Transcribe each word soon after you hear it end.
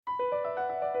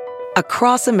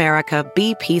Across America,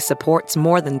 BP supports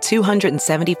more than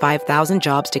 275,000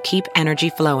 jobs to keep energy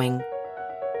flowing.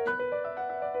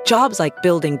 Jobs like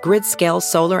building grid-scale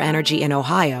solar energy in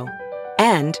Ohio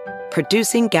and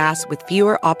producing gas with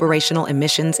fewer operational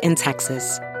emissions in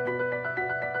Texas.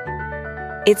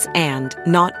 It's and,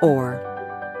 not or.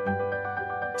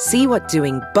 See what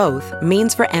doing both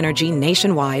means for energy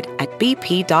nationwide at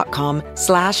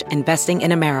bp.com/investing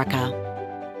in America.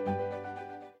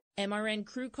 MRN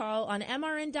Crew Call on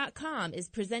MRN.com is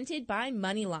presented by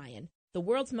MoneyLion, the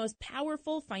world's most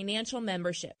powerful financial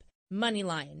membership.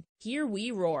 MoneyLion, here we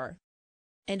roar.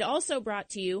 And also brought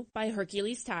to you by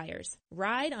Hercules Tires.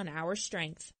 Ride on our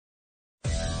strength.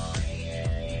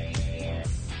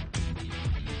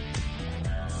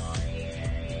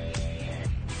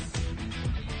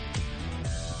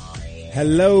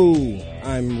 Hello,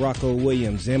 I'm Rocco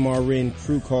Williams, MRN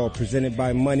Crew Call presented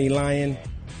by MoneyLion.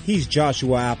 He's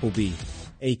Joshua Appleby,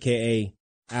 a.k.a.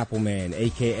 Appleman,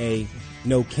 a.k.a.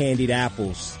 No Candied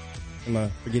Apples. Am I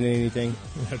forgetting anything?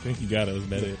 I think you got it. Is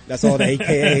that it? That's all the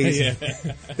AKAs. Yeah.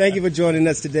 Thank you for joining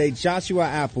us today. Joshua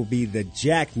Appleby, the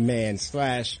Jackman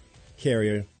 /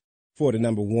 carrier for the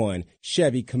number one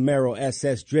Chevy Camaro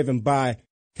SS driven by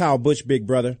Kyle Busch, big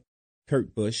brother,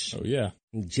 Kurt Busch. Oh, yeah.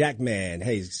 Jackman.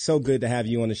 Hey, it's so good to have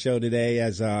you on the show today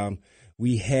as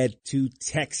we head to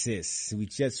Texas. We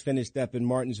just finished up in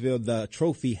Martinsville. The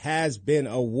trophy has been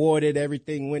awarded.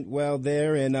 Everything went well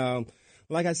there. And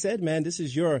like I said, man, this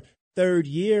is your third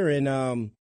year, and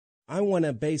I want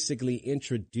to basically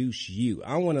introduce you.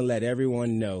 I want to let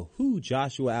everyone know who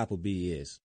Joshua Appleby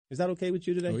is. Is that okay with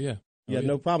you today? Oh, yeah. You have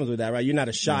no problems with that, right? You're not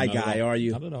a shy guy, are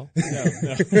you? Not at all.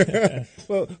 No.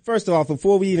 Well, first of all,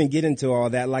 before we even get into all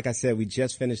that, like I said, we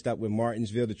just finished up with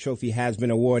Martinsville. The trophy has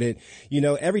been awarded. You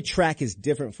know, every track is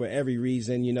different for every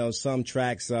reason. You know, some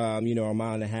tracks, are a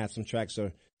mile and a half. Some tracks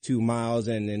are 2 miles.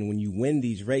 And then when you win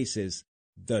these races,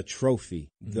 the trophy,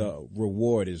 the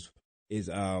reward is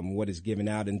what is given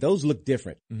out. And those look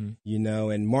different, you know,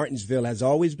 and Martinsville has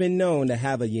always been known to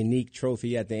have a unique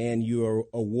trophy at the end. You are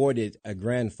awarded a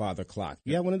grandfather clock.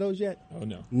 You have one of those yet? Oh,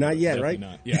 no. Not yet, Definitely right?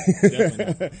 Not. Yeah,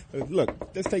 definitely not. Look,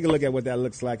 let's take a look at what that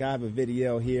looks like. I have a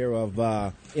video here of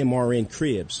MRN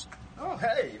Cribs. Oh,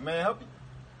 hey, may I help you?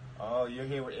 Oh, you're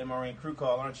here with MRN Crew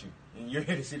Call, aren't you? And you're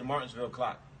here to see the Martinsville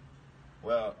clock.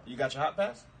 Well, you got your hot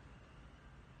pass?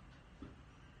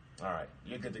 All right,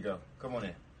 you're good to go. Come on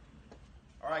in.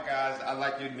 All right, guys, I'd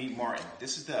like you to meet Martin.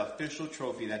 This is the official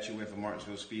trophy that you win for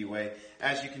Martinsville Speedway.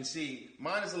 As you can see,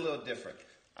 mine is a little different.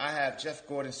 I have Jeff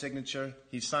Gordon's signature.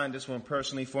 He signed this one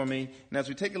personally for me. And as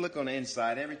we take a look on the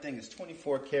inside, everything is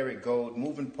 24 karat gold,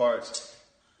 moving parts.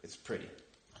 It's pretty.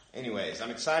 Anyways, I'm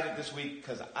excited this week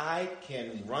because I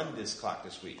can run this clock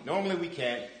this week. Normally we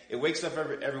can't. It wakes up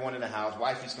everyone in the house.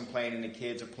 Wifey's complaining, the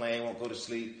kids are playing, won't go to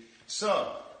sleep.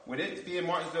 So, with it being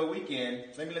Martinsville weekend,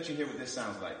 let me let you hear what this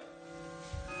sounds like.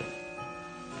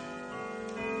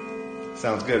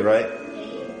 Sounds good, right?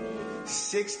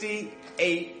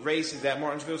 68 races at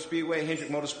Martinsville Speedway.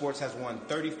 Hendrick Motorsports has won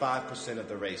 35% of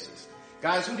the races.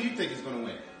 Guys, who do you think is going to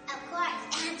win? Of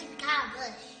course, Andrew Kyle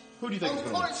Busch. Who do you think is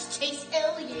going to win? Of course, Chase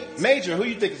Elliott. Major, who do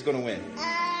you think is going to win?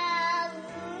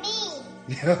 Me.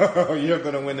 You're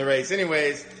going to win the race.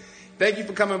 Anyways, thank you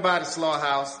for coming by the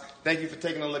Slaughterhouse. Thank you for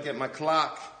taking a look at my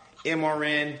clock.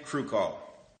 MRN Crew Call.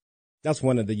 That's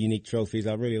one of the unique trophies.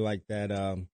 I really like that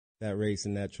that race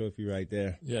and that trophy right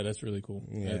there. Yeah, that's really cool.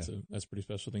 Yeah. That's a pretty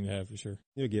special thing to have for sure.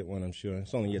 You'll get one, I'm sure.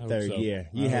 It's only your I third hope so. year.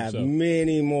 I You hope have so.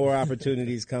 many more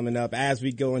opportunities coming up as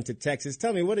we go into Texas.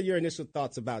 Tell me, what are your initial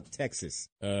thoughts about Texas?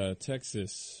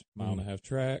 Texas, mile and a half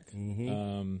track.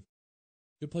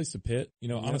 Good place to pit. You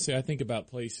know, honestly, I think about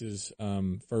places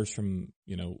first from,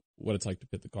 you know, what it's like to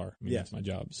pit the car. I mean, that's my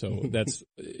job. So that's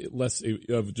less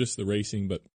of just the racing,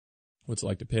 but what's it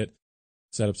like to pit.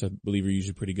 Setups, I believe, are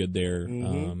usually pretty good there.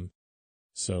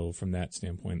 So from that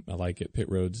standpoint, I like it. Pit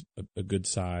road's a good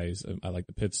size. I like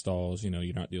the pit stalls. You know,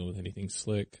 you're not dealing with anything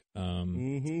slick.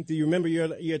 Do you remember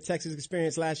your Texas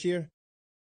experience last year?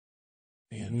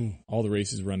 Man, all the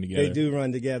races run together. They do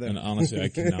run together. And honestly, I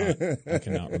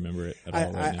cannot remember it at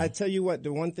all right now. I tell you what,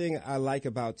 the one thing I like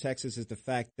about Texas is the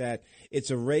fact that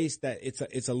it's a race that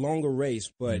it's a longer race,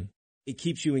 but it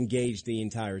keeps you engaged the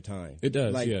entire time. It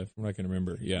does, like, yeah, from what I can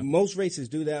remember, yeah. Most races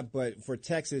do that, but for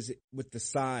Texas, with the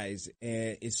size,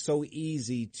 and it's so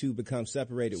easy to become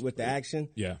separated with the action.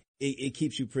 Yeah. It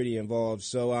keeps you pretty involved.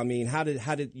 So, I mean, how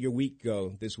did your week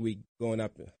go this week going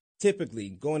up? Typically,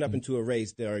 going up into a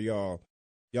race, there are y'all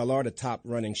are the top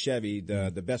running Chevy,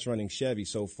 the best running Chevy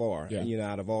so far, you know,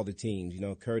 out of all the teams. You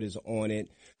know, Kurt is on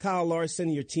it. Kyle Larson,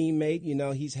 your teammate, you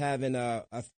know, he's having a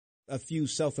a few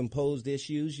self-imposed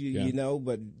issues, you know,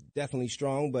 but definitely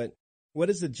strong. But what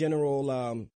is the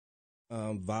general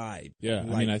vibe? Yeah,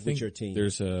 like I mean, I with think your team?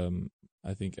 there's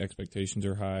I think expectations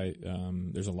are high.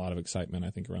 There's a lot of excitement,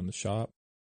 I think, around the shop.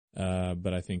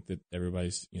 But I think that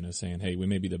everybody's, saying, hey, we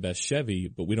may be the best Chevy,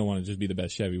 but we don't want to just be the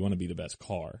best Chevy. We want to be the best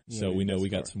car. So we know we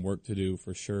got some work to do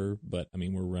for sure. But, I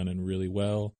mean, we're running really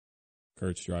well.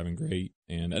 Kurt's driving great.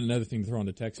 And another thing to throw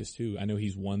into Texas, too, I know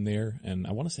he's won there. And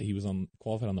I want to say he was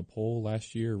qualified on the pole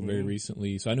last year, very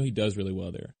recently. So I know he does really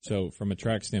well there. So from a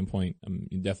track standpoint, I'm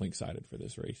definitely excited for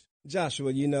this race.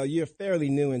 Joshua, you're fairly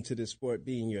new into this sport,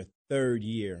 being your third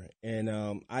year.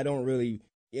 And I don't really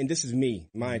 – and this is me,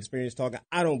 my experience talking,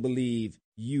 I don't believe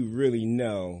you really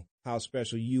know how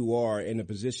special you are in the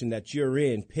position that you're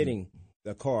in, pitting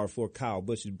the car for Kyle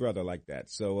Busch's brother like that.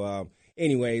 So,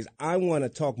 anyways, I want to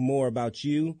talk more about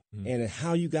you and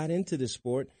how you got into this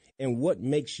sport and what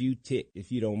makes you tick,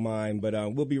 if you don't mind. But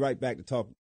we'll be right back to talk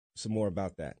some more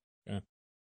about that. Yeah.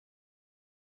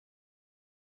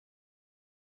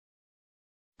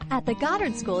 At the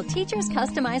Goddard School, teachers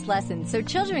customize lessons so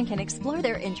children can explore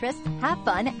their interests, have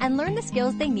fun, and learn the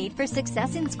skills they need for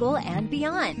success in school and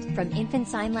beyond. From infant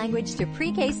sign language to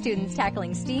pre-K students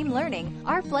tackling STEAM learning,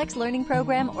 our Flex Learning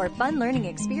Program or Fun Learning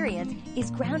Experience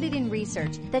is grounded in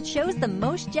research that shows the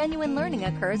most genuine learning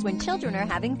occurs when children are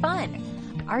having fun.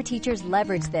 Our teachers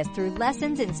leverage this through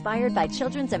lessons inspired by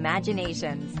children's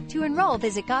imaginations. To enroll,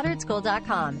 visit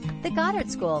GoddardSchool.com. The Goddard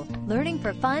School. Learning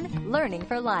for fun, learning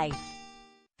for life.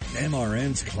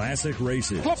 MRN's Classic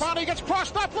Races. Labonte gets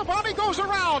crossed up. Labonte goes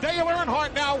around. Dale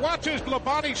Earnhardt now watches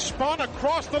Labonte spun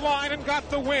across the line and got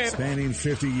the win. Spanning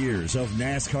 50 years of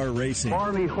NASCAR racing.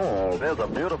 Barney Hall. There's a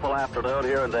beautiful afternoon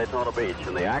here in Daytona Beach,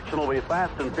 and the action will be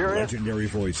fast and furious. Legendary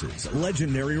voices,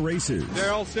 legendary races.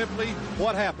 Darrell, simply,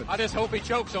 what happened? I just hope he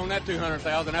chokes on that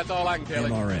 200,000. That's all I can tell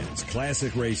you. MRN's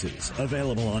Classic Races,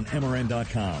 available on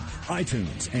MRN.com,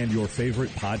 iTunes, and your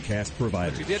favorite podcast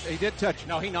providers. He did touch.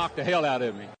 No, he knocked the hell out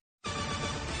of me.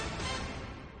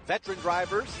 Veteran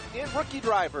drivers and rookie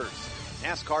drivers.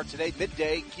 NASCAR Today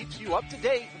Midday keeps you up to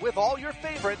date with all your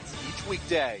favorites each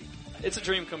weekday. It's a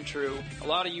dream come true. A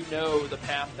lot of you know the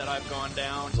path that I've gone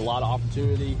down. There's a lot of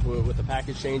opportunity with the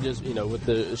package changes, with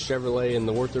the Chevrolet and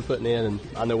the work they're putting in. And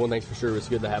I know one thing's for sure, it's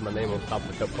good to have my name on the top of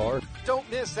the Cup car. Don't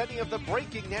miss any of the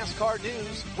breaking NASCAR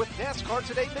news with NASCAR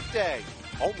Today Midday.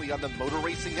 Only on the Motor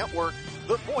Racing Network,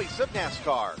 the voice of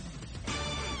NASCAR.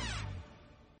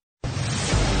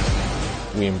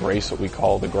 We embrace what we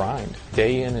call the grind.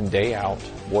 Day in and day out,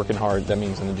 working hard. That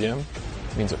means in the gym,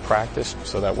 it means at practice,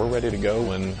 so that we're ready to go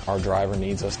when our driver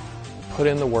needs us. Put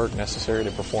in the work necessary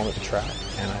to perform at the track,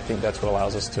 and I think that's what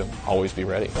allows us to always be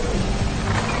ready.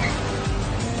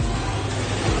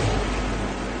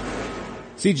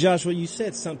 See, Joshua, you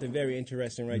said something very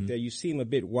interesting right there. You seem a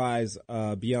bit wise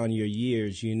beyond your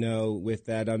years, with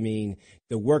that. I mean,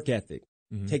 the work ethic.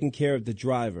 Taking care of the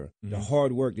driver, the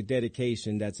hard work, the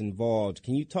dedication that's involved.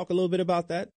 Can you talk a little bit about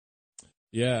that?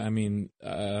 Yeah, I mean,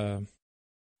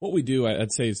 what we do,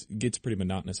 I'd say, gets pretty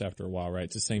monotonous after a while, right?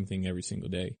 It's the same thing every single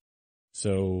day.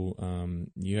 So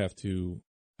you have to,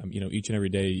 each and every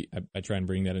day, I try and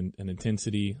bring that an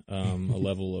intensity, a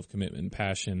level of commitment and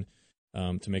passion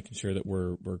to making sure that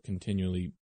we're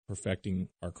continually perfecting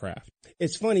our craft.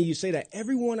 It's funny you say that.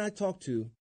 Everyone I talk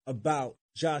to about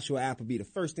Joshua Appleby, the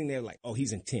first thing they're like, oh,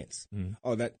 he's intense.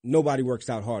 Oh, that nobody works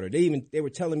out harder. They were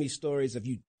telling me stories of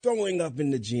you throwing up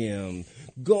in the gym,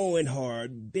 going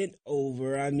hard, bent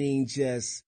over. I mean,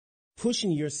 just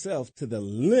pushing yourself to the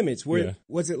limits.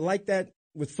 Was it like that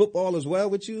with football as well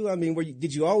with you? I mean,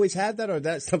 did you always have that, or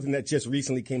that's something that just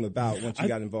recently came about once you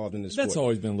got involved in the sport? That's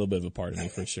always been a little bit of a part of me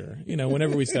for sure.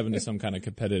 Whenever we step into some kind of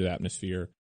competitive atmosphere,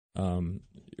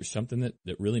 there's something that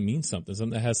really means something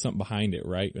that has something behind it,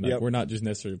 right? We're not just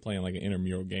necessarily playing like an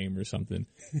intramural game or something.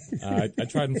 I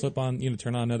tried and flip on,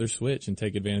 turn on another switch and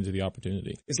take advantage of the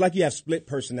opportunity. It's like you have split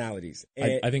personalities.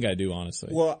 I think I do, honestly.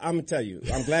 Well, I'm going to tell you,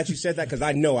 I'm glad you said that because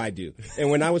I know I do. And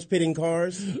when I was pitting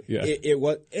cars, it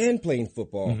was, and playing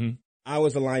football, I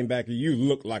was a linebacker. You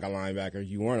looked like a linebacker.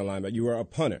 You weren't a linebacker. You were a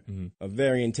punter, a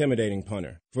very intimidating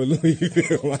punter for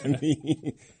Louisville. I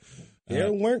mean,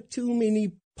 there weren't too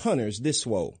many punters this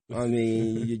swole. I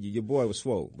mean, your boy was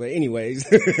swole. But anyways,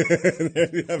 there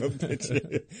you have a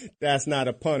picture. That's not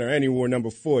a punter. And he wore number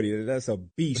 40. That's a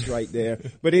beast right there.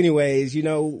 But anyways,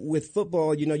 with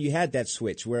football, you had that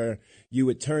switch where you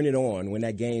would turn it on when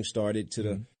that game started to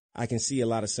the, I can see a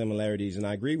lot of similarities, and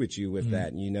I agree with you with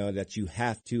that, that you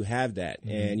have to have that.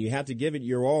 And you have to give it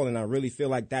your all, and I really feel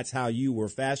like that's how you were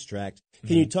fast-tracked.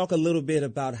 Can you talk a little bit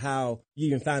about how you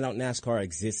even found out NASCAR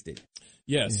existed?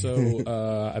 Yeah,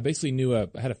 so I basically knew I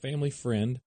had a family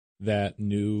friend that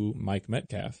knew Mike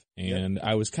Metcalf. And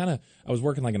I was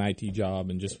working like an IT job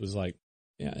and just was like,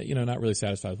 not really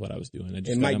satisfied with what I was doing. I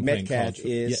just and Mike Metcalf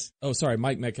is... Yeah. Oh, sorry.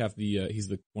 Mike Metcalf,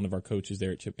 he's one of our coaches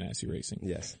there at Chip Ganassi Racing.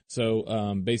 Yes.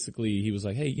 So, basically he was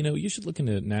like, hey, you should look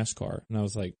into NASCAR. And I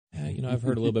was like, I've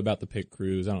heard a little bit about the pit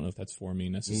crews. I don't know if that's for me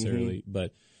necessarily,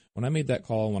 but when I made that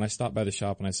call, when I stopped by the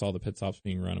shop and I saw the pit stops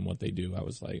being run and what they do, I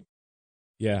was like,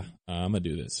 yeah, I'm going to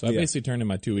do this. So I basically turned in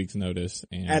my 2 weeks notice.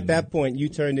 And at that point, you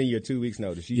turned in your 2 weeks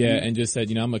notice. And just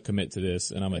said, I'm going to commit to this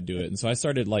and I'm going to do it. And so I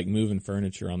started like moving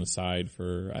furniture on the side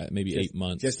for maybe 8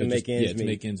 months. Just to make ends meet. To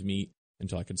make ends meet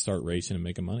until I could start racing and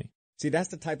making money. See, that's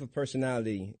the type of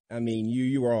personality. I mean,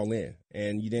 you were all in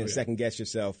and you didn't second guess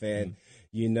yourself. And,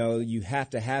 you have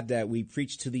to have that. We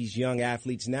preach to these young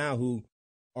athletes now who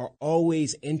are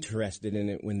always interested in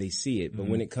it when they see it. But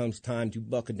when it comes time to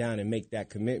buckle down and make that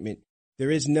commitment, there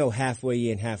is no halfway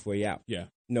in, halfway out. Yeah.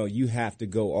 No, you have to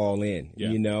go all in,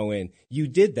 and you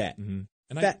did that. And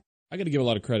I got to give a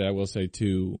lot of credit, I will say,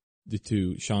 to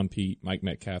Sean Pete, Mike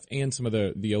Metcalf, and some of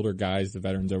the older guys, the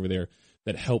veterans over there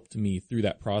that helped me through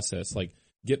that process. Like,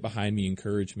 get behind me,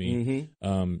 encourage me,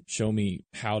 show me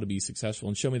how to be successful,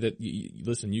 and show me that,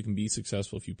 listen, you can be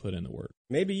successful if you put in the work.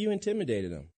 Maybe you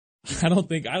intimidated them. I don't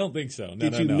think so. No,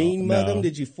 Did you mean mug them?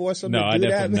 Did you force them to do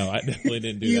that? No, I definitely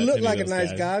didn't do that. You look like a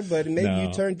nice guy, but maybe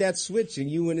you turned that switch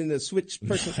and you went into switch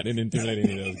person. No, I didn't intimidate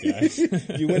any of those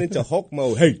guys. You went into Hulk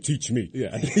mode. Hey, teach me.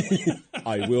 Yeah.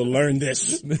 I will learn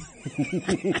this.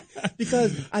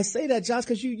 Because I say that, Josh,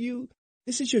 because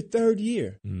this is your third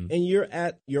year and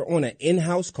you're on an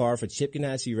in-house car for Chip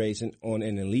Ganassi Racing on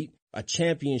an elite, a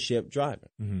championship driver.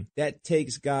 That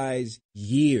takes guys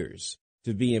years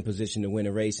to be in position to win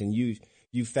a race, and you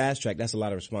fast track. That's a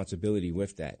lot of responsibility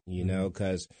with that,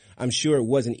 because I'm sure it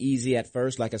wasn't easy at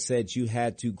first. Like I said, you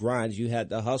had to grind, you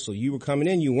had to hustle. You were coming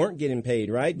in, you weren't getting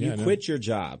paid, right? You quit your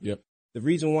job. Yep. The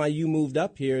reason why you moved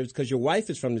up here is because your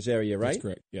wife is from this area, right? That's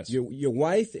correct. Yes. Your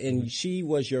wife, and she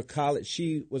was your college.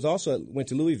 She was also went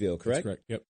to Louisville, correct? That's correct.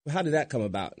 Yep. How did that come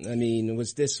about? I mean,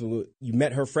 was this, you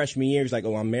met her freshman year? It's like,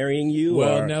 oh, I'm marrying you?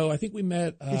 Well, no, I think we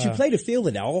met. Did you play the field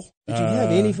at all? Did you have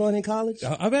any fun in college?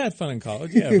 I've had fun in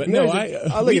college, yeah, but no,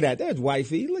 oh, look at that. There's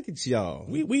wifey. Look at y'all.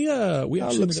 We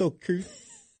actually look so cute.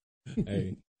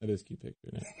 Hey, that is a cute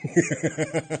picture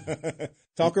now.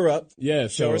 Talk her up. Yeah,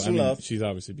 show her some love. She's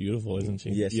obviously beautiful, isn't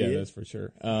she? Yes, yeah, that's for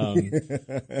sure.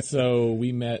 So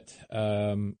we met,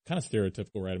 kind of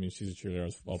stereotypical, right? I mean, she's a cheerleader, I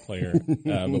was a football player,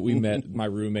 but we met. My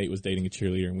roommate was dating a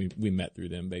cheerleader, and we met through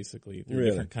them basically through a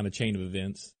different kind of chain of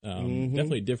events.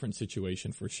 Definitely a different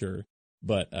situation for sure,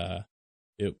 but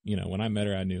when I met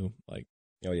her, I knew like.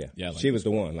 Oh yeah, like, she was the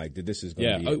one. Like this is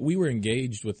going to be. We were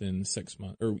engaged within 6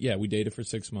 months, we dated for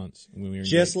 6 months when we were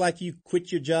engaged. Just like you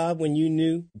quit your job when you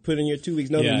knew, put in your 2 weeks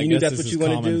notice, you knew that's what you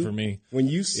want to do. For me, when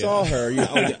you saw her,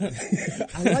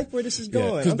 I like where this is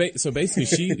going. So basically,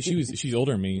 she's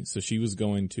older than me, so she was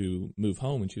going to move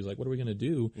home, and she was like, "What are we going to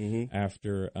do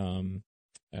after?" I'm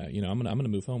gonna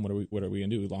move home. What are we gonna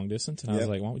do? Long distance? And I was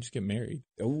like, why don't we just get married?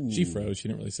 Ooh. She froze. She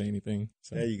didn't really say anything.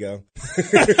 So. There you go.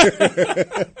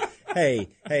 Hey,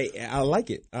 I like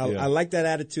it. I like that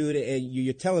attitude, and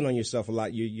you're telling on yourself a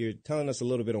lot. You're telling us a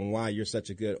little bit on why you're such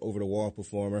a good over-the-wall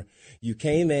performer. You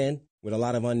came in with a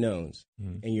lot of unknowns,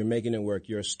 and you're making it work.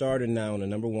 You're a starter now on the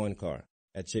number 1 car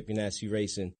at Chip Ganassi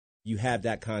Racing. You have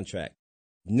that contract.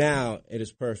 Now it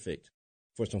is perfect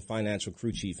for some financial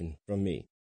crew chiefing from me.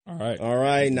 All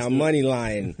right. Now,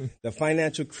 Moneyline, the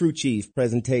financial crew chief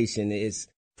presentation is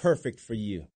perfect for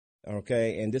you.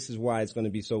 Okay. And this is why it's going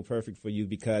to be so perfect for you,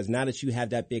 because now that you have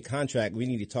that big contract, we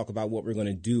need to talk about what we're going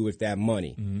to do with that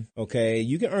money. Okay.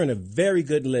 You can earn a very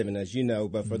good living, as you know,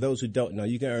 but for those who don't know,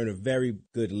 you can earn a very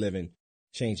good living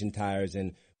changing tires.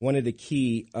 And one of the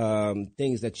key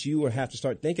things that you will have to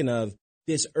start thinking of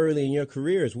this early in your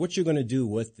career is what you're going to do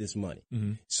with this money.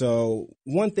 So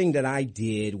one thing that I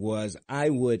did was I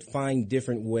would find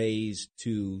different ways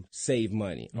to save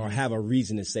money or have a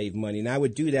reason to save money. And I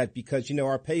would do that because,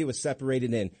 our pay was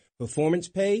separated in performance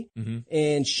pay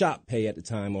and shop pay at the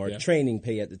time, or training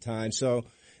pay at the time. So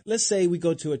let's say we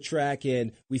go to a track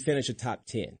and we finish a top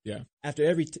 10. Yeah. After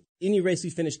any race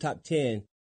we finish top 10,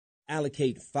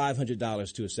 allocate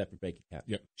 $500 to a separate bank account.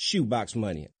 Yep. Shoebox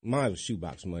money. Mine was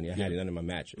shoebox money. I had it under my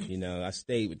mattress. I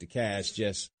stayed with the cash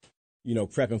just,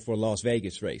 prepping for a Las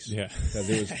Vegas race. Yeah.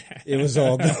 Because it was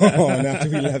all gone after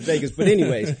we left Vegas. But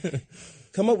anyways,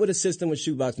 come up with a system with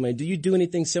shoebox money. Do you do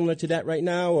anything similar to that right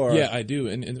now? Or? Yeah, I do.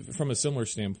 And from a similar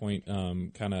standpoint,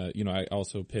 I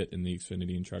also pit in the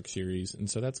Xfinity and Truck Series. And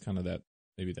so that's kind of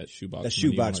maybe that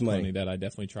shoebox money that I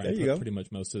definitely try to put pretty much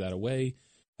most of that away.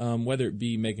 Whether it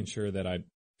be making sure that I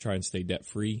try and stay debt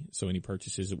free. So any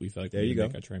purchases that we feel like there we you need to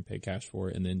go. make, I try and pay cash for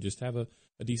it, and then just have a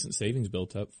decent savings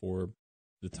built up for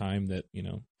the time that,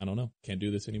 I don't know, can't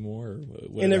do this anymore or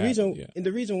whatever. And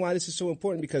the reason why this is so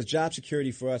important, because job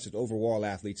security for us as overall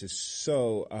athletes is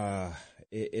so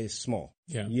is small.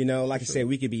 Yeah. Like I said,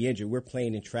 we could be injured. We're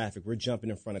playing in traffic. We're jumping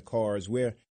in front of cars.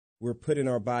 We're putting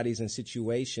our bodies in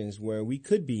situations where we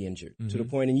could be injured to the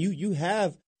point. And you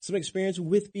have some experience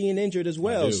with being injured as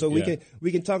well. So we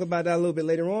can talk about that a little bit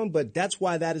later on, but that's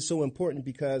why that is so important,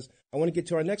 because I want to get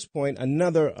to our next point.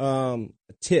 Another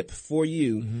tip for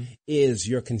you is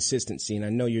your consistency. And I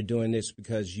know you're doing this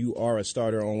because you are a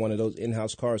starter on one of those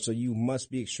in-house cars, so you must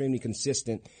be extremely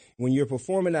consistent. When you're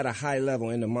performing at a high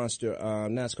level in the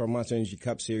NASCAR Monster Energy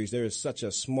Cup Series, there is such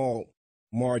a small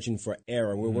margin for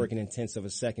error. We're working in tenths of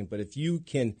a second. But if you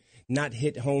can not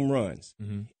hit home runs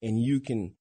and you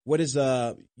can, what is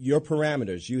your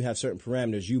parameters? You have certain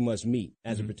parameters you must meet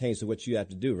as it pertains to what you have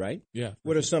to do, right? Yeah.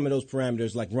 What are some of those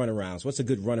parameters, like runarounds? What's a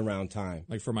good runaround time?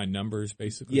 Like for my numbers,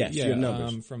 basically? Yes, your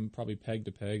numbers. From probably peg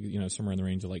to peg, somewhere in the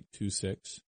range of like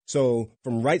 2.6. So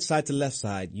from right side to left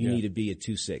side, you need to be a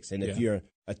 2.6. And if you're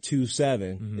a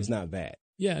 2.7, it's not bad.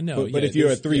 Yeah, no. But if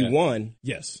you're a 3.1.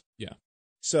 Yes, yeah.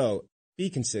 So be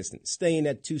consistent. Stay in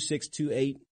that 2.6,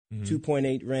 2.8.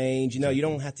 2.8 range. You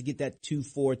don't have to get that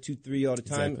 2.4, 2.3 all the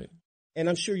time. Exactly. And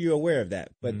I'm sure you're aware of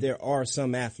that. But there are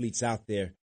some athletes out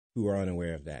there who are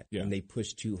unaware of that. Yeah. And they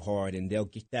push too hard and they'll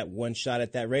get that one shot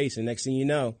at that race. And next thing you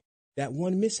know, that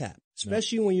one mishap,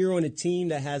 especially when you're on a team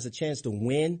that has a chance to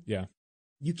win. Yeah.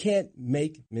 You can't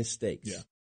make mistakes. Yeah.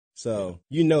 So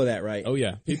you know that, right? Oh,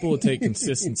 yeah. People will take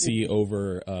consistency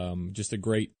over just a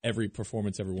great every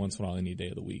performance every once in a while any day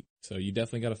of the week. So you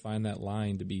definitely got to find that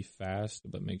line to be fast,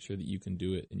 but make sure that you can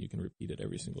do it and you can repeat it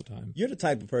every single time. You're the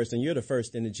type of person, you're the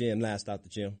first in the gym, last out the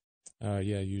gym.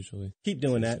 Yeah, usually. Keep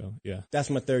doing that. So, yeah. That's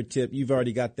my third tip. You've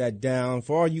already got that down.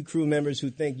 For all you crew members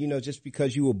who think, just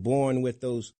because you were born with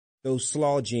those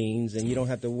slaw genes and you don't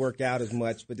have to work out as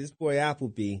much, but this boy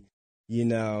Appleby,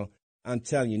 I'm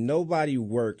telling you, nobody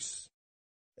works.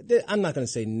 I'm not going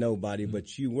to say nobody,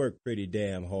 but you work pretty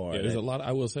damn hard. Yeah, there's a lot.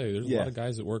 I will say there's a lot of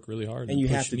guys that work really hard and you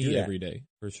push have to me do that every day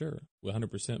for sure,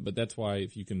 100%. But that's why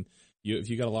if you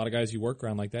got a lot of guys you work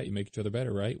around like that, you make each other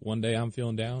better, right? One day I'm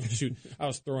feeling down. Shoot, I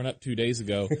was throwing up 2 days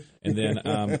ago, and then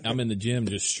I'm in the gym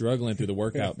just struggling through the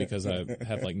workout because I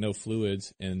have like no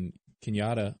fluids. And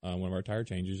Kenyatta, one of our tire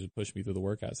changers, just pushed me through the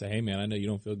workout. Say, hey man, I know you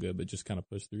don't feel good, but just kind of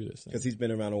push through this thing. Because he's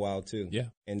been around a while too. Yeah,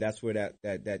 and that's where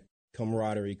that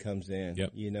camaraderie comes in.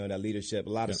 Yep. That leadership. A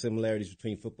lot of similarities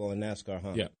between football and NASCAR,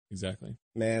 huh? Yeah, exactly.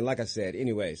 Man, like I said,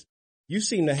 anyways, you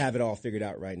seem to have it all figured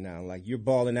out right now. Like you're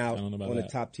balling out on a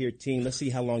top tier team. Let's see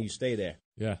how long you stay there.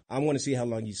 Yeah. I want to see how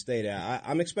long you stay there.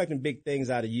 I'm expecting big things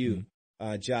out of you,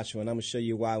 Joshua, and I'm going to show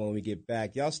you why when we get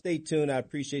back. Y'all stay tuned. I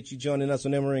appreciate you joining us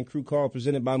on MRN Crew Call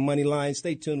presented by Moneyline.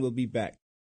 Stay tuned. We'll be back.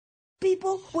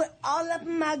 People were all up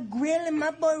in my grill and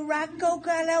my boy Rocco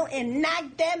got out and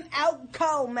knocked them out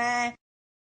cold, man.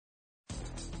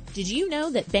 Did you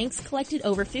know that banks collected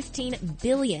over $15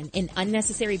 billion in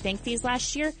unnecessary bank fees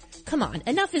last year? Come on,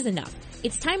 enough is enough.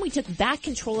 It's time we took back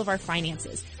control of our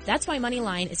finances. That's why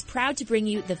Moneyline is proud to bring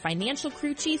you the Financial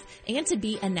Crew Chief and to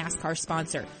be a NASCAR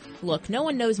sponsor. Look, no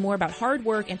one knows more about hard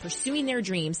work and pursuing their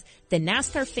dreams than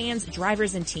NASCAR fans,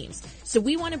 drivers, and teams. So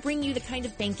we want to bring you the kind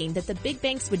of banking that the big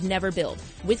banks would never build,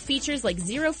 with features like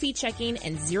zero-fee checking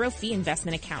and zero-fee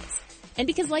investment accounts. And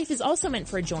because life is also meant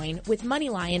for a join, with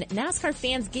Moneyline, NASCAR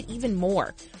fans get even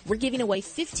more. We're giving away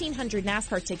 1,500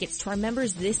 NASCAR tickets to our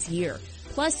members this year.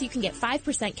 Plus, you can get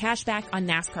 5% cash back on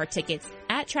NASCAR tickets,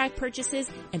 at-track purchases,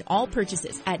 and all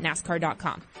purchases at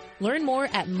NASCAR.com. Learn more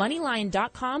at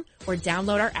Moneyline.com or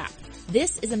download our app.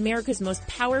 This is America's most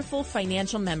powerful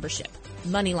financial membership.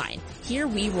 Moneyline. Here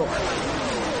we roar.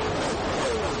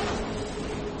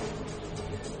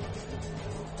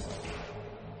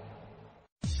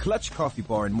 Clutch Coffee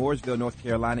Bar in Mooresville, North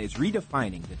Carolina is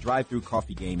redefining the drive-through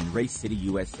coffee game in Race City,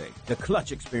 USA. The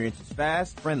Clutch experience is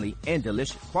fast, friendly, and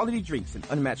delicious. Quality drinks and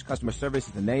unmatched customer service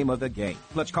is the name of the game.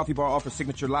 Clutch Coffee Bar offers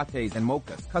signature lattes and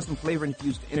mochas, custom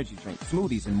flavor-infused energy drinks,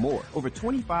 smoothies, and more. Over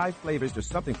 25 flavors, there's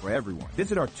something for everyone.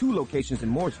 Visit our 2 locations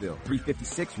in Mooresville,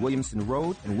 356 Williamson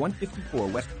Road and 154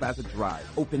 West Plaza Drive.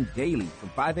 Open daily from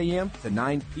 5 a.m. to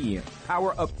 9 p.m.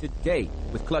 Power up today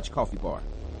with Clutch Coffee Bar.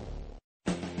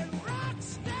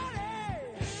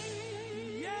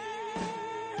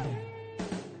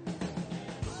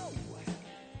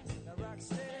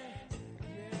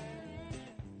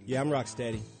 Yeah, I'm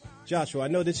Rocksteady. Joshua, I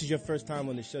know this is your first time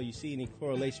on the show. You see any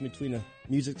correlation between a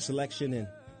music selection and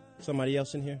somebody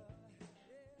else in here?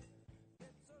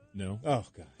 No. Oh,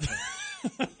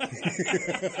 God.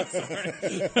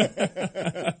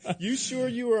 You sure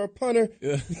you were a punter?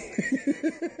 Yeah.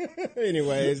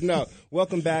 Anyways, no.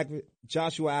 Welcome back,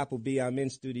 Joshua Appleby. I'm in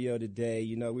studio today.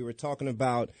 You know, we were talking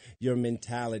about your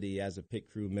mentality as a pit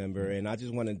crew member, and I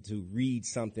just wanted to read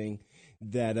something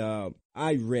that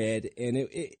I read, and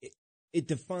it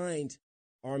defined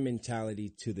our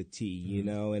mentality to the T, you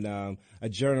know, and a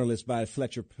journalist by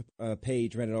Fletcher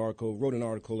Page wrote an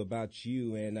article about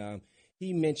you, and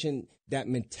he mentioned that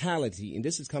mentality, and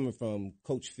this is coming from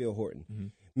Coach Phil Horton. Mm-hmm.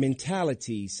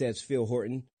 Mentality, says Phil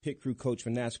Horton, pit crew coach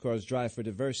for NASCAR's Drive for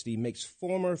Diversity, makes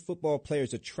former football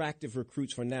players attractive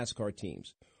recruits for NASCAR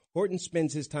teams. Horton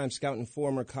spends his time scouting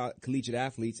former collegiate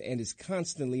athletes and is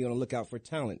constantly on the lookout for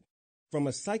talent. From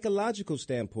a psychological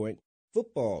standpoint,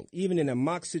 football, even in a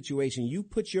mock situation, you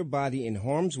put your body in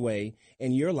harm's way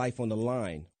and your life on the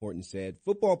line, Horton said.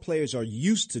 Football players are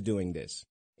used to doing this.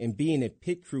 And being a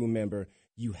pit crew member,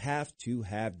 you have to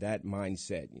have that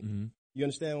mindset. Mm-hmm. You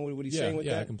understand what he's saying with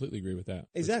that? Yeah, I completely agree with that.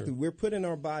 Exactly. Sure. We're putting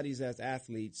our bodies as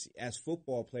athletes, as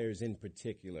football players in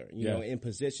particular, you know, in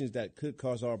positions that could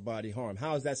cause our body harm.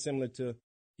 How is that similar to?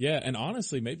 Yeah, and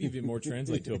honestly, maybe even more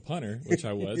translate to a punter, which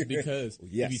I was, because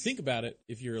if you think about it,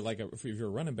 if you're if you're a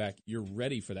running back, you're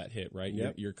ready for that hit, right?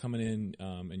 Yep. You're coming in,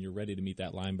 and you're ready to meet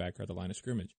that linebacker at the line of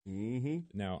scrimmage.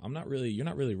 Mm-hmm. Now, you're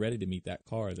not really ready to meet that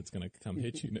car that's going to come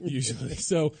hit you usually.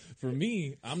 So for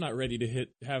me, I'm not ready to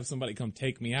have somebody come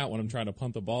take me out when I'm trying to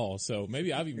punt the ball. So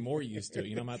maybe I'm even more used to it.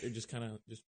 You know, I'm out there just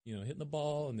hitting the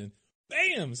ball, and then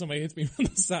bam, somebody hits me from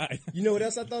the side. You know what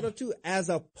else I thought of too? As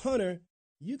a punter,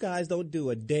 you guys don't do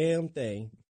a damn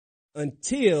thing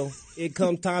until it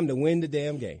comes time to win the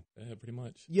damn game. Yeah, pretty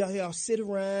much. Y'all sit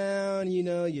around, you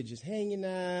know, you're just hanging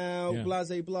out, blah,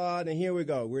 blah, blah, and here we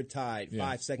go. We're tied.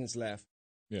 5 seconds left.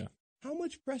 Yeah. How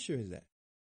much pressure is that?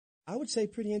 I would say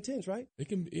pretty intense, right? It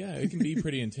can be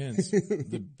pretty intense.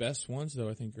 The best ones, though,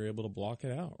 I think are able to block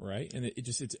it out, right? And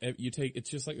it's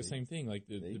just like the same thing, like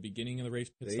the beginning of the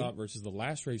race pit stop versus the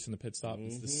last race in the pit stop.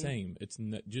 It's the same. It's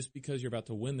not, just because you're about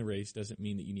to win the race doesn't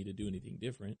mean that you need to do anything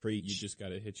different. Preach. You just got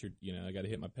to hit I got to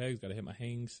hit my pegs, got to hit my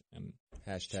hangs, and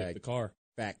hashtag the car.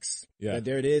 Facts. Yeah. But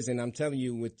there it is, and I'm telling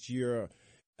you, with your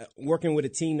working with a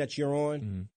team that you're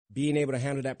on, being able to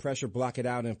handle that pressure, block it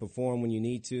out, and perform when you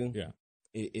need to. Yeah.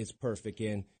 It's perfect,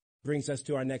 and brings us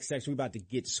to our next section. We're about to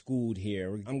get schooled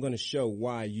here. I'm going to show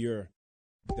why you're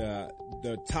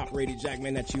the top-rated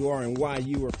jackman that you are and why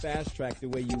you were fast-tracked the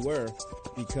way you were,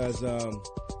 because,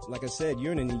 like I said,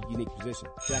 you're in a unique position.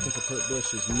 Jacking for Kurt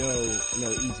Busch is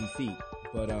no easy feat.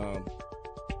 But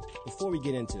before we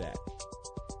get into that,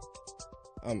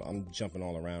 I'm jumping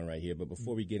all around right here, but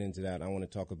before we get into that, I want to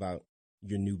talk about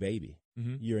your new baby.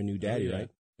 Mm-hmm. You're a new daddy, right?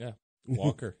 Yeah.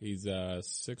 Walker. He's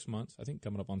 6 months. I think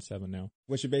coming up on 7 now.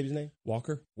 What's your baby's name?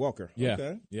 Walker. Yeah.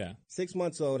 Okay. Yeah. 6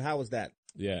 months old. How was that?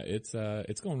 Yeah, it's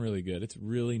going really good. It's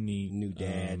really neat. New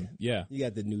dad. Yeah. You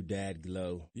got the new dad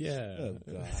glow. Yeah. Oh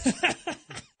gosh.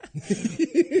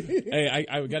 Hey,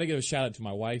 I got to give a shout out to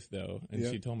my wife though, and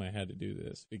she told me I had to do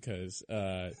this because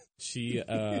she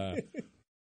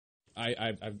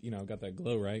I've got that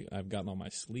glow, right? I've gotten all my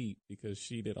sleep because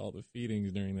she did all the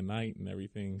feedings during the night and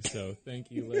everything. So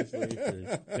thank you, Leslie,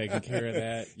 for taking care of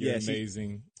that. You're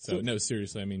amazing. So no,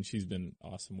 seriously, I mean, she's been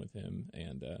awesome with him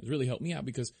and it's really helped me out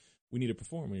because we need to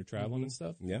perform when you're traveling and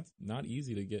stuff. Yeah. It's not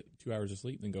easy to get 2 hours of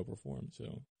sleep and then go perform.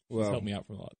 So it's helped me out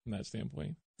from that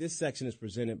standpoint. This section is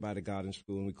presented by the Goddard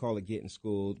School, and we call it Getting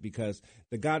Schooled because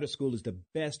the Goddard School is the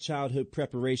best childhood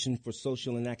preparation for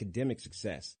social and academic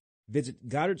success. Visit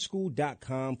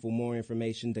GoddardSchool.com for more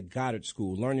information. The Goddard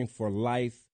School, learning for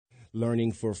life,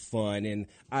 learning for fun. And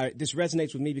this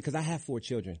resonates with me because I have 4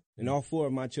 children, and all 4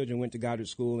 of my children went to Goddard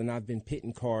School, and I've been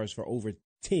pitting cars for over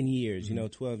 10 years,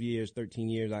 12 years, 13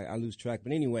 years. I lose track.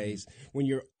 But anyways, when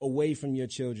you're away from your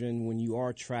children, when you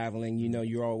are traveling,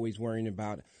 you're always worrying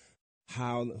about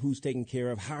who's taken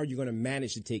care of, how are you going to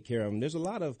manage to take care of them. There's a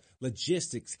lot of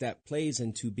logistics that plays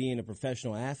into being a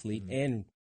professional athlete and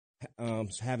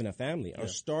having a family or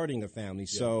starting a family.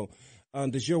 Yeah. So,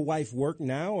 does your wife work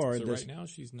now, or right now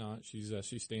she's not? She's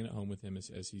staying at home with him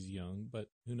as he's young. But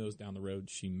who knows? Down the road,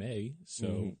 she may.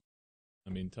 So, I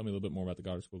mean, tell me a little bit more about the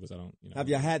Goddard School because I don't. Have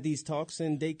you had these talks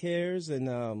in daycares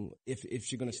and if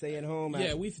she's going to stay at home?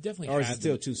 Yeah, we've definitely. Or is it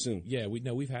still too soon? Yeah,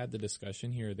 we've had the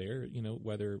discussion here or there.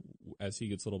 Whether as he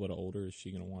gets a little bit older, is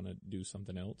she going to want to do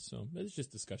something else? So it's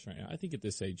just discussion right now. I think at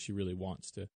this age, she really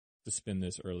wants to spend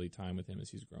this early time with him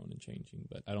as he's grown and changing.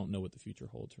 But I don't know what the future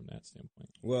holds from that standpoint.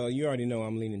 Well, you already know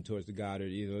I'm leaning towards the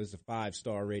Goddard. It's a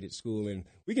 5-star rated school, and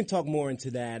we can talk more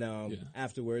into that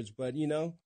afterwards. But,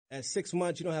 at 6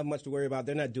 months, you don't have much to worry about.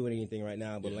 They're not doing anything right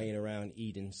now but laying around,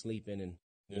 eating, sleeping, and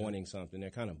wanting something. They're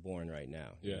kind of boring right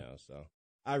now, you know. So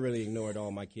I really ignored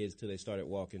all my kids till they started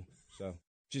walking. So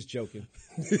just joking,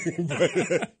 but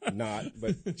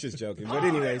just joking. But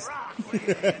anyways,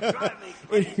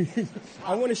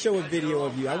 I want to show a video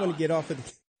of you. I want to get off the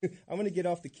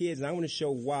kids, and I want to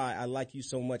show why I like you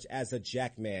so much as a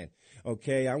jack man.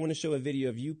 Okay, I want to show a video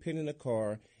of you pinning a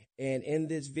car. And in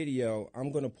this video,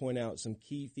 I'm going to point out some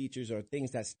key features or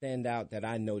things that stand out that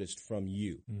I noticed from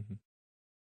you. Mm-hmm.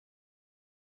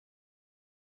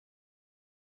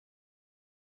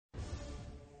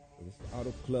 This is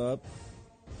Auto Club.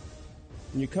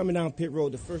 When you're coming down pit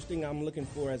road, the first thing I'm looking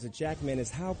for as a jackman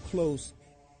is how close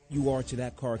you are to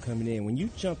that car coming in. When you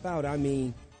jump out, I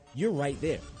mean, you're right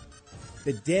there.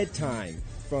 The dead time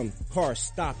from car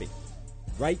stopping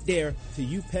right there to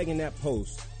you pegging that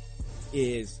post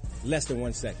is less than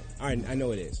 1 second. I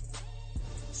know it is.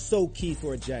 So key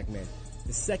for a jackman.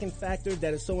 The second factor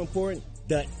that is so important,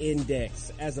 the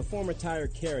index. As a former tire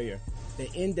carrier, the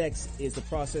index is the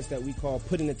process that we call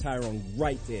putting the tire on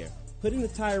right there. Putting the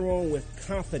tire on with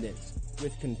confidence,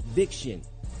 with conviction,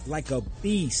 like a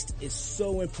beast is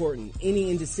so important.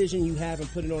 Any indecision you have in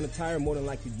putting on a tire, more than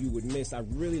likely you would miss. I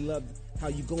really love how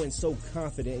you go in so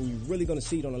confident, and you're really going to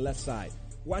see it on the left side.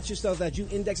 Watch yourself as you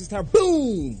index this tire.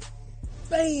 Boom!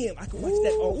 Bam! I can watch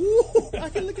that I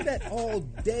can look at that all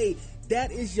day.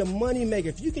 That is your money maker.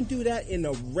 If you can do that in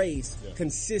a race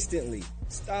consistently,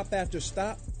 stop after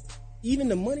stop, even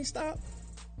the money stop,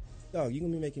 dog, you're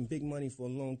going to be making big money for a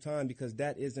long time because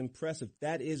that is impressive.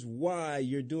 That is why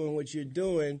you're doing what you're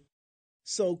doing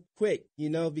so quick,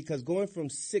 because going from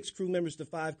 6 crew members to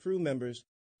 5 crew members,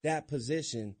 that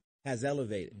position has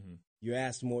elevated. Mm-hmm. You're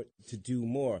asked more to do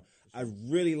more. I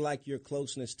really like your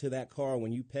closeness to that car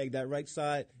when you peg that right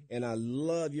side, and I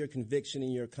love your conviction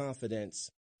and your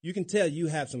confidence. You can tell you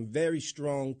have some very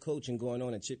strong coaching going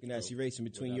on at Chip Ganassi Racing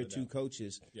between your two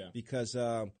coaches because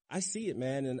I see it,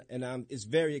 man, and it's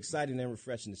very exciting and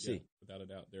refreshing to see. Yeah, without a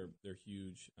doubt, they're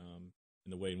huge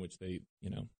in the way in which they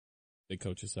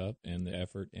coach us up and the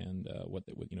effort and what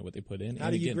they put in. How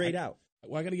do you grade out?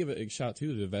 Well, I got to give a shout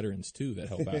to the veterans too that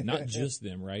help out, not just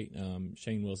them, right?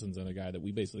 Shane Wilson's another guy that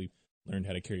we basically learned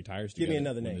how to carry tires together. Give me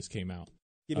another when name. This came out.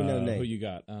 Give me another name. Who you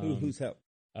got? Who's help?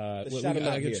 I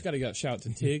just got to shout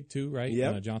to Tig too, right?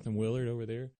 Yeah. Jonathan Willard over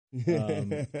there.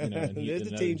 And there's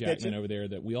the team Jackman over there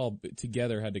that we all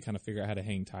together had to kind of figure out how to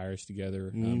hang tires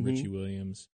together. Mm-hmm. Richie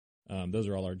Williams. Those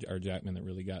are all our Jackmen that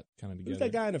really got kind of together. Who's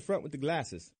that guy in the front with the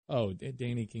glasses? Oh,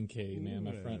 Danny Kincaid, man.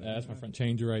 That's my front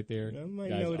changer right there. I might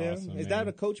Guy's know them. awesome, Is man. that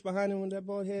a coach behind him with that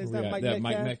bald head? Is that Mike Metcalf?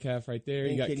 Mike Metcalf right there.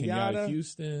 And You got Kenyatta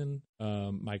Houston,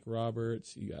 Mike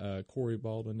Roberts, you got Corey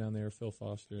Baldwin down there, Phil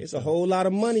Foster. It's a whole lot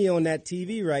of money on that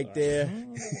TV right there.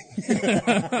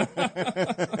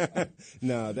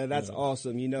 No, that's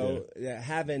awesome.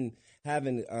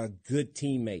 Having good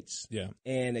teammates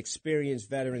and experienced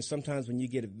veterans. Sometimes when you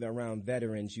get around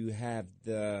veterans, you have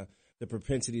the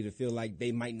propensity to feel like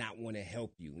they might not want to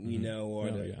help you, or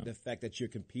the fact that you're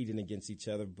competing against each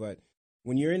other. But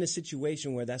when you're in a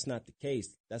situation where that's not the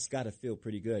case, that's got to feel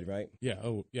pretty good, right? Yeah.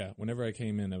 Oh, yeah. Whenever I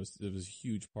came in, it was a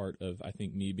huge part of, I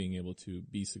think, me being able to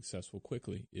be successful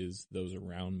quickly is those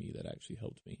around me that actually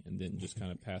helped me and didn't just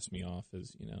kind of pass me off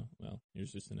as, well,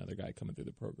 here's just another guy coming through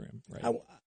the program, right?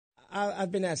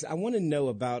 I've been asked, I want to know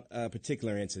about a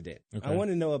particular incident. Okay. I want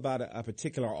to know about a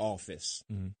particular office.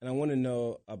 Mm-hmm. And I want to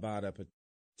know about a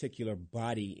particular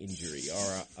body injury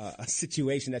or a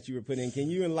situation that you were put in. Can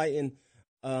you enlighten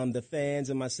the fans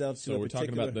and myself to So we're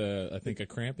talking about a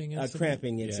cramping incident? A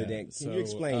cramping incident. Yeah. Can you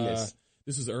explain this?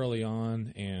 This was early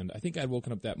on, and I think I'd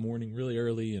woken up that morning really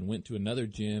early and went to another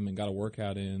gym and got a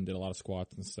workout in, did a lot of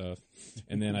squats and stuff.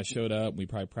 And then I showed up, we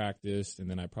probably practiced, and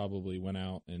then I probably went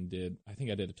out and I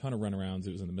think I did a ton of runarounds.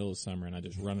 It was in the middle of summer, and I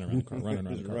just running around the car, running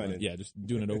around the car. Yeah, just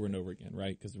doing it over and over again,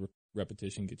 right? Because the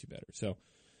repetition gets you better. So,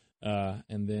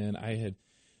 and then I had,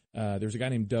 there was a guy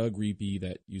named Doug Reapy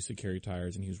that used to carry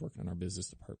tires, and he was working in our business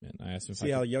department. I asked him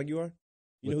if how young you are?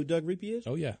 You know who Doug Reapy is?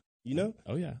 Oh, yeah. You know?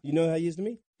 Oh, yeah. You know how he used to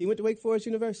meet? He went to Wake Forest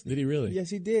University. Did he really?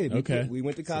 Yes, he did. Okay. We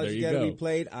went to college together. We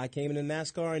played. I came into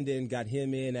NASCAR and then got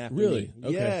him in after Really? me.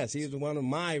 Okay. Yes, he was one of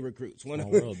my recruits. Small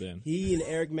world then. He and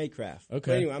Eric Maycraft. Okay. But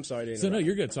anyway, I'm sorry to interrupt. So, no,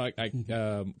 you're good. So I kind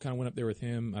of went up there with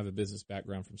him. I have a business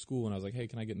background from school, and I was like, hey,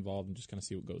 can I get involved and just kind of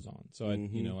see what goes on? So,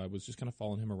 I was just kind of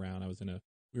following him around.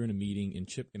 We were in a meeting in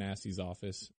Chip Ganassi's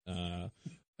office,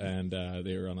 and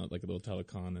they were on a little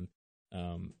telecon,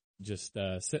 and just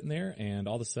sitting there, and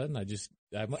all of a sudden I think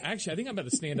I'm about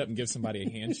to stand up and give somebody a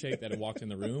handshake that had walked in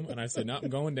the room, and I said, no, I'm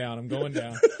going down.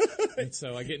 And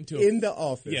so I get in the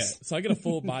office. Yeah. So I get a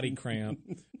full body cramp,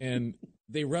 and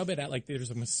they rub it out like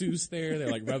there's a masseuse there. They're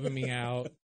like rubbing me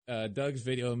out. Doug's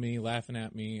videoing me, laughing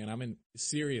at me, and I'm in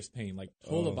serious pain, like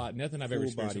total body, nothing I've ever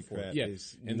experienced before. Yeah,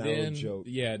 and then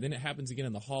then it happens again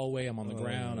in the hallway. I'm on the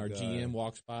ground. Our GM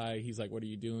walks by. He's like, "What are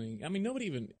you doing?" I mean,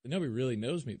 nobody really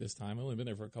knows me this time. I've only been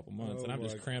there for a couple months, and I'm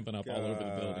just cramping up all over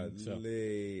the building. So,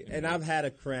 and I've had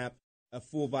a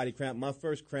full body cramp. My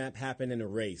first cramp happened in a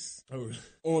race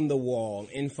on the wall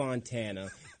in Fontana.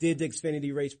 Did the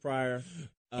Xfinity race prior.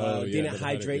 Didn't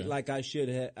hydrate like I should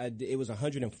have. It was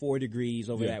 104 degrees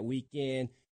over that weekend.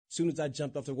 As soon as I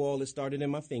jumped off the wall, it started in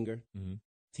my finger,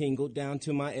 tingled down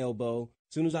to my elbow.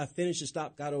 As soon as I finished the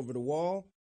stop, got over the wall,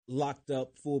 locked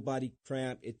up, full body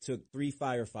cramp. It took 3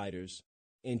 firefighters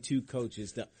and 2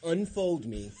 coaches to unfold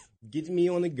me, get me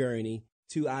on the gurney.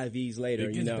 2 IVs later,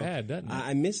 it gets bad, doesn't it?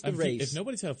 I missed the race. If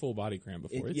nobody's had a full body cramp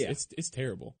before, it's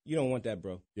terrible. You don't want that,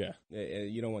 bro. Yeah.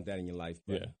 You don't want that in your life.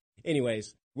 But yeah.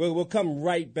 Anyways, we'll come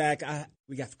right back.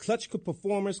 We got clutch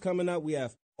performers coming up. We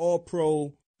have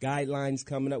all-pro guidelines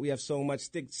coming up. We have so much.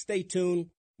 Stay tuned.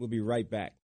 We'll be right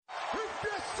back.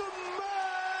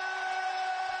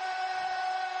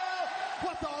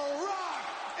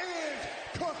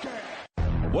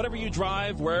 Whatever you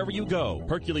drive, wherever you go,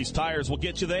 Hercules Tires will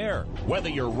get you there. Whether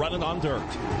you're running on dirt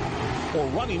or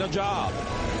running a job,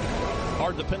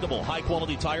 our dependable,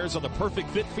 high-quality tires are the perfect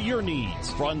fit for your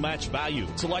needs. For unmatched value,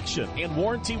 selection, and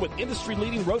warranty with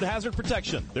industry-leading road hazard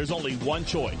protection, there's only one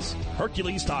choice,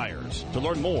 Hercules Tires. To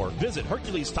learn more, visit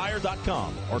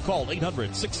HerculesTire.com or call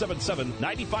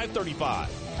 800-677-9535.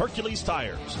 Hercules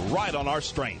Tires, ride on our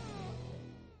strength.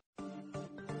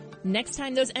 Next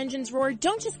time those engines roar,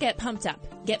 don't just get pumped up.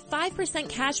 Get 5%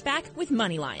 cash back with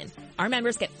MoneyLion. Our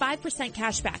members get 5%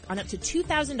 cash back on up to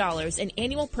 $2,000 in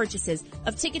annual purchases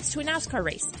of tickets to a NASCAR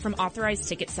race from authorized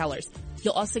ticket sellers.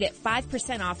 You'll also get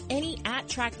 5% off any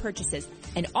at-track purchases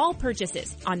and all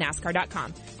purchases on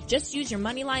NASCAR.com. Just use your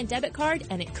MoneyLion debit card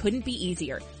and it couldn't be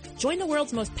easier. Join the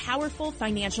world's most powerful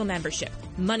financial membership,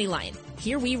 MoneyLion.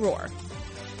 Here we roar.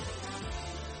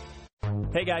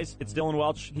 Hey guys, it's Dylan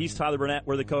Welch. He's Tyler Burnett.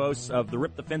 We're the co-hosts of the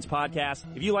Rip the Fence podcast.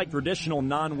 If you like traditional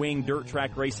non-wing dirt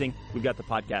track racing, we've got the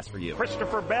podcast for you.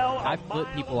 Christopher Bell. I've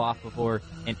flipped people off before,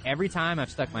 and every time I've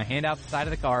stuck my hand out the side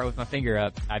of the car with my finger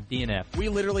up, I've DNF'd. We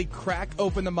literally crack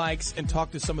open the mics and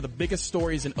talk to some of the biggest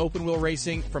stories in open wheel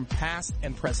racing from past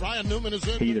and present. Ryan Newman is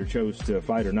in. He either chose to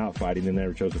fight or not fight. He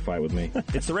never chose to fight with me.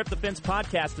 It's the Rip the Fence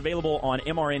podcast, available on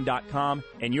MRN.com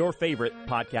and your favorite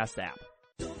podcast app.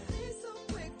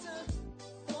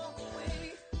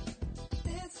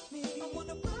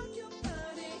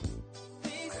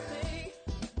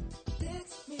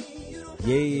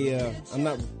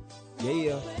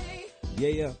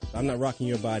 I'm not rocking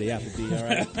your body, Applebee, all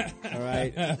right? All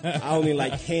right? I only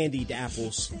like candied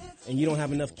apples, and you don't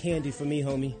have enough candy for me,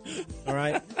 homie. All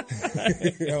right?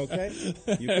 Okay?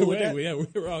 You cool with that? Yeah,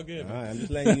 we're all good. All right, I'm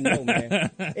just letting you know, man.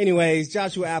 Anyways,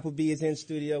 Joshua Applebee is in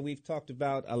studio. We've talked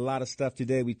about a lot of stuff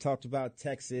today. We talked about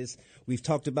Texas. We've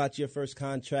talked about your first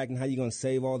contract and how you're going to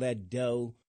save all that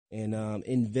dough and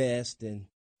invest and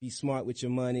be smart with your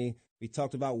money. We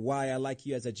talked about why I like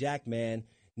you as a jack man.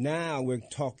 Now we're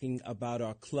talking about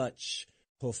our clutch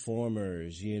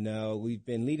performers. You know, we've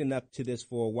been leading up to this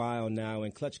for a while now.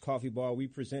 In Clutch Coffee Bar, we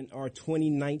present our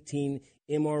 2019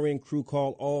 MRN Crew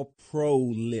Call All-Pro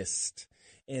list.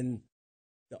 And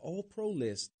the All-Pro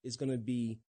list is going to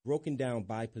be broken down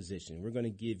by position. We're going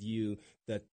to give you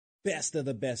the best of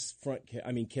the best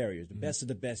carriers, the best of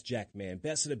the best jack man,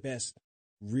 best of the best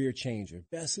rear changer,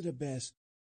 best of the best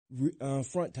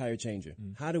front tire changer.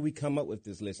 How do we come up with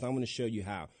this list? I'm going to show you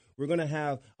how. We're going to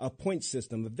have a point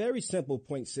system, a very simple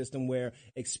point system where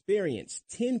experience,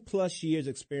 10 plus years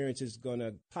experience is going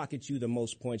to pocket you the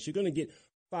most points. You're going to get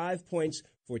 5 points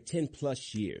for 10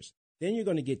 plus years. Then you're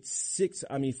going to get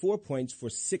 4 points for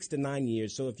 6 to 9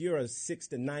 years. So if you're a 6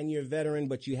 to 9 year veteran,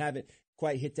 but you haven't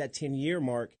quite hit that 10-year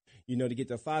mark, to get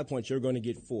the 5 points, you're going to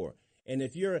get 4. And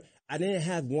if I didn't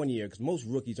have 1 year because most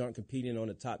rookies aren't competing on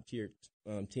the top tier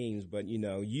teams, but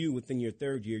you within your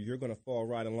third year, you're going to fall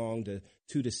right along to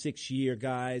 2 to 6 year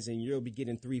guys, and you'll be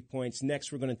getting 3 points.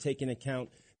 Next, we're going to take into account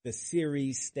the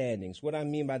series standings. What I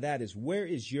mean by that is, where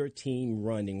is your team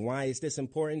running? Why is this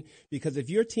important? Because if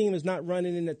your team is not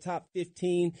running in the top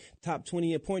 15, top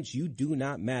 20 points, you do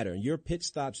not matter. Your pit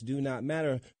stops do not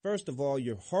matter. First of all,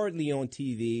 you're hardly on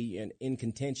TV and in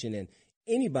contention, and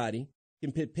anybody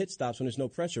can pit stops when there's no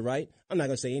pressure, right? I'm not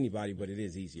going to say anybody, but it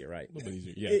is easier, right? A little bit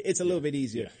easier, yeah. It's a little bit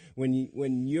easier. Yeah.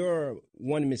 When you're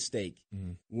one mistake,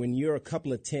 when you're a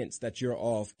couple of tenths that you're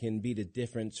off can be the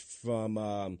difference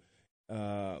from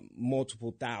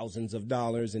multiple thousands of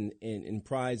dollars in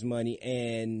prize money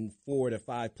and 4 to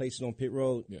 5 places on pit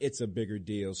road, it's a bigger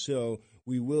deal. So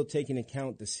we will take into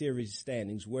account the series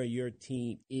standings, where your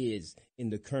team is in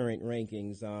the current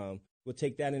rankings. We'll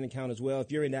take that into account as well.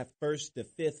 If you're in that 1st to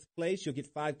 5th place, you'll get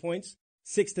 5 points.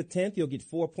 6th to 10th, you'll get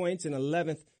 4 points. And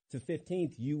 11th to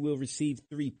 15th, you will receive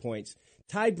 3 points.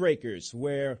 Tiebreakers,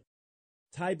 where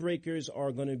tiebreakers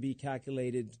are going to be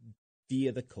calculated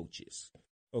via the coaches.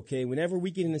 Okay, whenever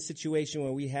we get in a situation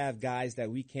where we have guys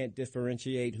that we can't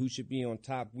differentiate who should be on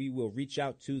top, we will reach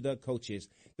out to the coaches.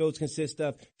 Those consist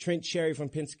of Trent Cherry from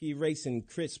Penske Racing,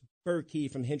 Chris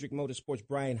Berkey from Hendrick Motorsports,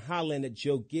 Brian Holland at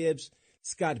Joe Gibbs,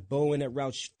 Scott Bowen at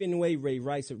Roush Fenway, Ray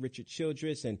Rice at Richard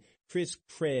Childress, and Chris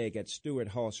Craig at Stewart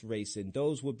Haas Racing.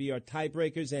 Those will be our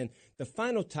tiebreakers. And the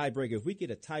final tiebreaker, if we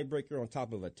get a tiebreaker on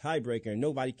top of a tiebreaker and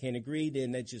nobody can agree,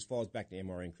 then that just falls back to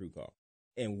MRN Crew Call.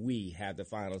 And we have the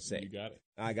final say. You got it.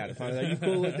 I got it. Are you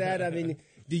cool with that? I mean,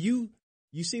 do you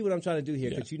see what I'm trying to do here?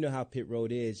 Because you know how pit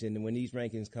road is. And when these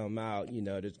rankings come out,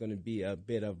 there's going to be a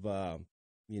bit of,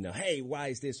 hey, why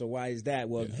is this or why is that?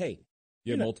 Well, hey.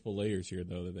 You have multiple layers here,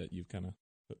 though, that you've kind of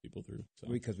put people through. So.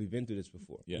 Because we've been through this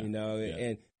before.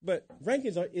 Yeah. But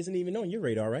rankings isn't even on your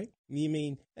radar, right? You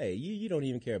mean, hey, you don't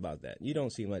even care about that. You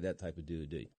don't seem like that type of dude,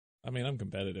 do you? I mean, I'm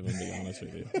competitive, I'm being honest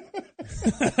with you.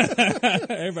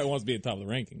 Everybody wants to be at the top of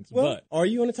the rankings. Well, but are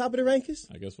you on the top of the rankings?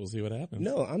 I guess we'll see what happens.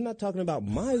 No, I'm not talking about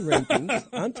my rankings.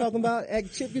 I'm talking about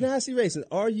at Chip Ganassi Racing.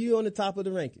 Are you on the top of the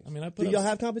rankings? I mean, do y'all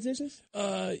have competitions?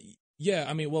 Yeah,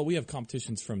 I mean, well, we have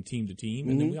competitions from team to team,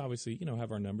 and then we obviously,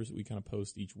 have our numbers that we kind of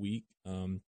post each week,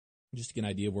 just to get an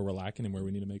idea of where we're lacking and where we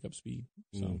need to make up speed.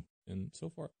 So, and so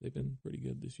far, they've been pretty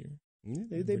good this year.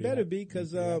 Yeah, they better be,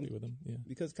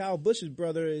 because Kyle Busch's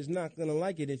brother is not going to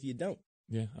like it if you don't.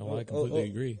 Yeah, I completely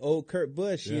agree. Old Kurt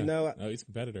Busch, No, he's a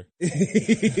competitor.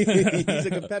 He's a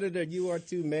competitor. You are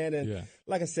too, man. And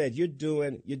like I said, you're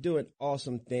doing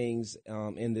awesome things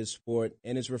in this sport,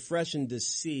 and it's refreshing to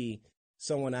see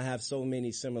someone I have so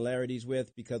many similarities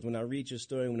with, because when I read your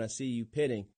story, when I see you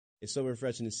pitting, it's so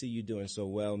refreshing to see you doing so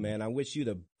well, man. I wish you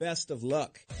the best of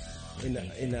luck in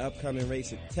the upcoming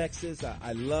race at Texas.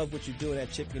 I love what you're doing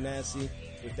at Chip Ganassi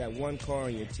with that one car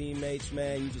and your teammates,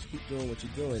 man. You just keep doing what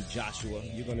you're doing, Joshua.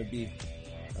 You're going to be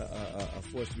a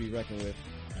force to be reckoned with.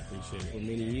 I appreciate it. For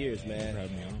many years, man. Thanks for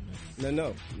having me on,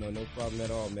 man. No problem at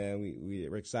all, man.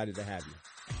 We're excited to have you.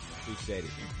 Appreciate it.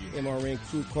 MRN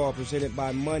Crew Call presented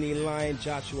by Money Line,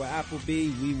 Joshua Appleby.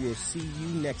 We will see you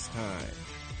next time.